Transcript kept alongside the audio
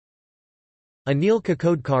Anil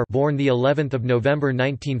Kakodkar, born the 11th of November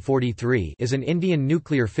 1943, is an Indian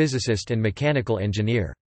nuclear physicist and mechanical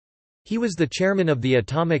engineer. He was the chairman of the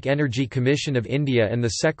Atomic Energy Commission of India and the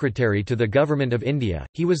secretary to the Government of India.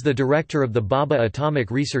 He was the director of the Bhabha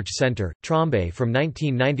Atomic Research Centre, Trombay from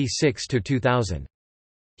 1996 to 2000.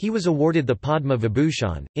 He was awarded the Padma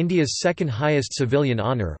Vibhushan, India's second highest civilian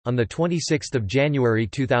honour, on 26 January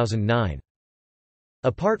 2009.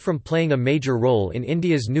 Apart from playing a major role in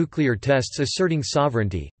India's nuclear tests asserting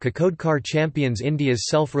sovereignty, Kakodkar champions India's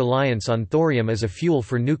self-reliance on thorium as a fuel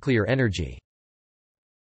for nuclear energy.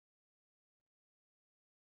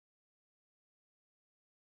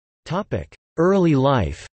 Early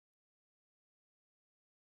life.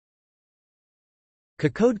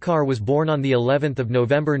 Kakodkar was born on the 11th of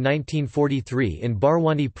November 1943 in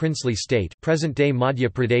Barwani Princely State, present-day Madhya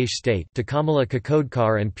Pradesh state, to Kamala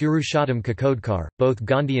Kakodkar and Purushottam Kakodkar, both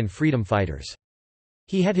Gandhian freedom fighters.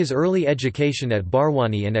 He had his early education at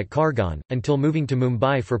Barwani and at Khargan, until moving to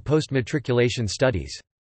Mumbai for post-matriculation studies.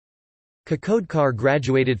 Kakodkar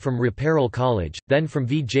graduated from Ruparal College, then from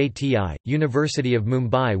VJTI, University of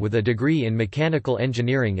Mumbai with a degree in mechanical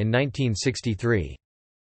engineering in 1963.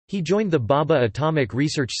 He joined the Bhabha Atomic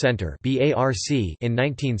Research Centre in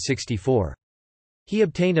 1964. He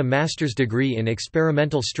obtained a master's degree in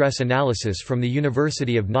experimental stress analysis from the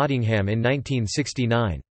University of Nottingham in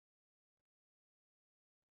 1969.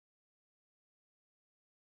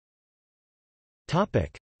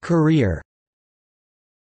 Career.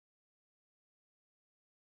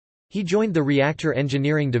 He joined the Reactor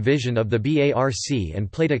Engineering Division of the BARC and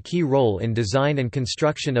played a key role in design and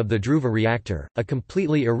construction of the Dhruva reactor, a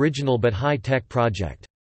completely original but high-tech project.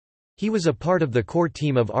 He was a part of the core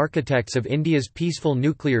team of architects of India's peaceful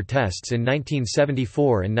nuclear tests in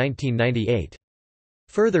 1974 and 1998.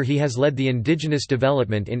 Further, he has led the indigenous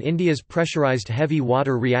development in India's pressurized heavy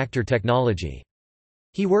water reactor technology.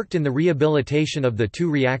 He worked in the rehabilitation of the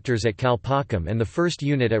two reactors at Kalpakkam and the first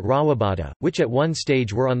unit at Rawabada, which at one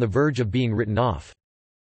stage were on the verge of being written off.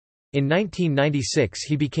 In 1996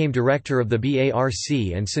 he became director of the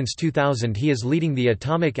BARC, and since 2000 he is leading the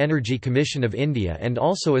Atomic Energy Commission of India and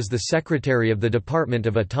also as the secretary of the Department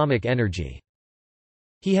of Atomic Energy.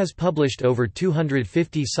 He has published over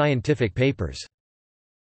 250 scientific papers.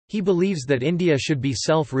 He believes that India should be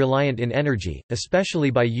self-reliant in energy,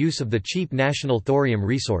 especially by use of the cheap national thorium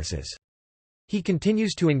resources. He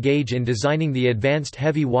continues to engage in designing the Advanced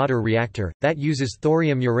Heavy Water Reactor, that uses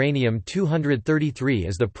thorium-uranium-233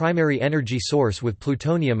 as the primary energy source with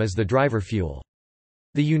plutonium as the driver fuel.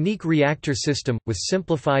 The unique reactor system, with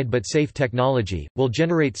simplified but safe technology, will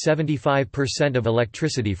generate 75% of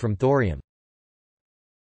electricity from thorium.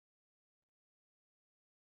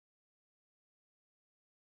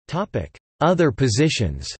 Other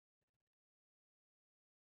positions.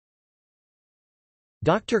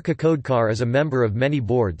 Dr. Kakodkar is a member of many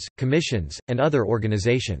boards, commissions, and other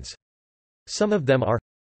organizations. Some of them are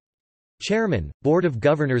Chairman, Board of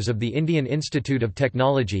Governors of the Indian Institute of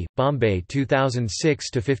Technology, Bombay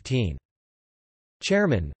 2006–15.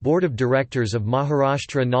 Chairman, Board of Directors of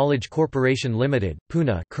Maharashtra Knowledge Corporation Limited,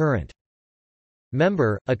 Pune current.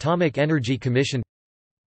 Member, Atomic Energy Commission.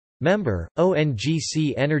 Member,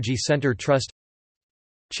 ONGC Energy Centre Trust.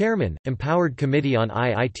 Chairman, Empowered Committee on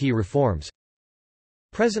IIT Reforms.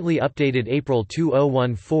 Presently updated April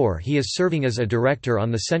 2014. He is serving as a director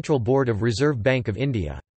on the Central Board of Reserve Bank of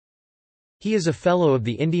India. He is a Fellow of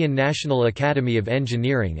the Indian National Academy of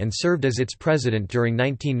Engineering and served as its president during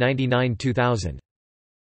 1999–2000.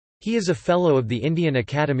 He is a Fellow of the Indian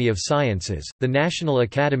Academy of Sciences, the National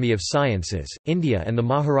Academy of Sciences, India and the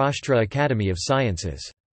Maharashtra Academy of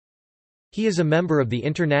Sciences. He is a member of the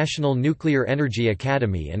International Nuclear Energy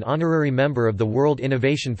Academy and honorary member of the World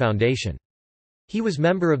Innovation Foundation. He was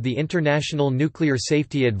member of the International Nuclear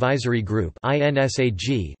Safety Advisory Group during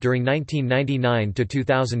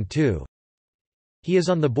 1999–2002. He is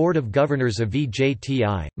on the Board of Governors of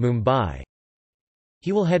VJTI, Mumbai.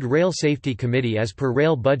 He will head Rail Safety Committee as per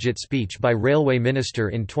Rail Budget Speech by Railway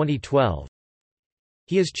Minister in 2012.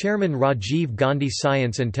 He is Chairman Rajiv Gandhi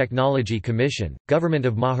Science and Technology Commission, Government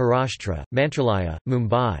of Maharashtra, Mantralaya,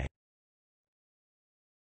 Mumbai.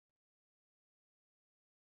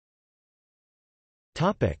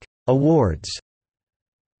 Awards.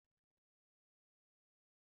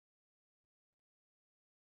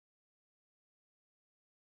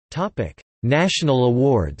 National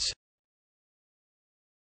awards.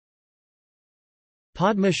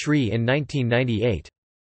 Padma Shri in 1998.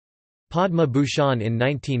 Padma Bhushan in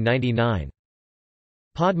 1999.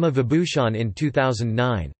 Padma Vibhushan in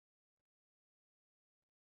 2009.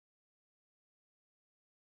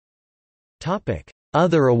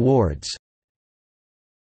 Other awards.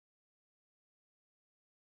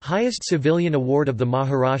 Highest Civilian Award of the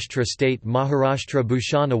Maharashtra State Maharashtra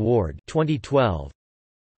Bhushan Award 2012.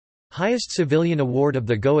 Highest Civilian Award of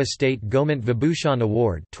the Goa State Gomant Vibhushan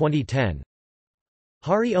Award 2010.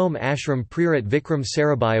 Hari Om Ashram Prerit Vikram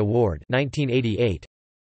Sarabhai Award 1988.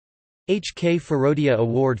 H. K. Farodia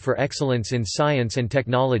Award for Excellence in Science and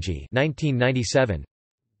Technology 1997.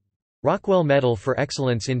 Rockwell Medal for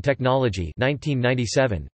Excellence in Technology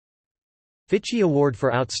 1997. Fitchie Award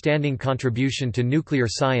for Outstanding Contribution to Nuclear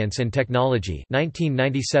Science and Technology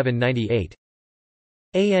 1997–98.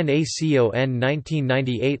 ANACON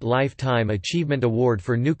 1998 Lifetime Achievement Award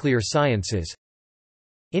for Nuclear Sciences.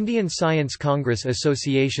 Indian Science Congress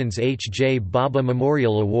Association's H. J. Bhabha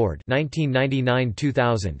Memorial Award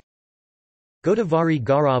 1999–2000. Godavari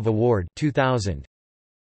Gaurav Award 2000.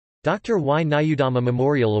 Dr. Y. Nayudama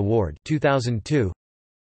Memorial Award 2002.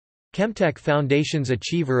 Chemtech Foundation's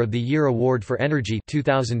Achiever of the Year Award for Energy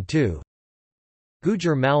 2002.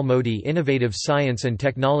 Gujar Mal Modi Innovative Science and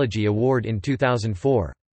Technology Award in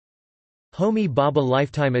 2004. Homi Bhabha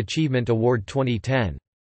Lifetime Achievement Award 2010.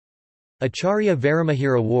 Acharya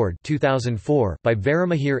Varamahir Award 2004 by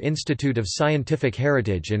Varamahir Institute of Scientific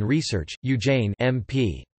Heritage and Research, Ujjain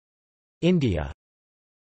MP. India.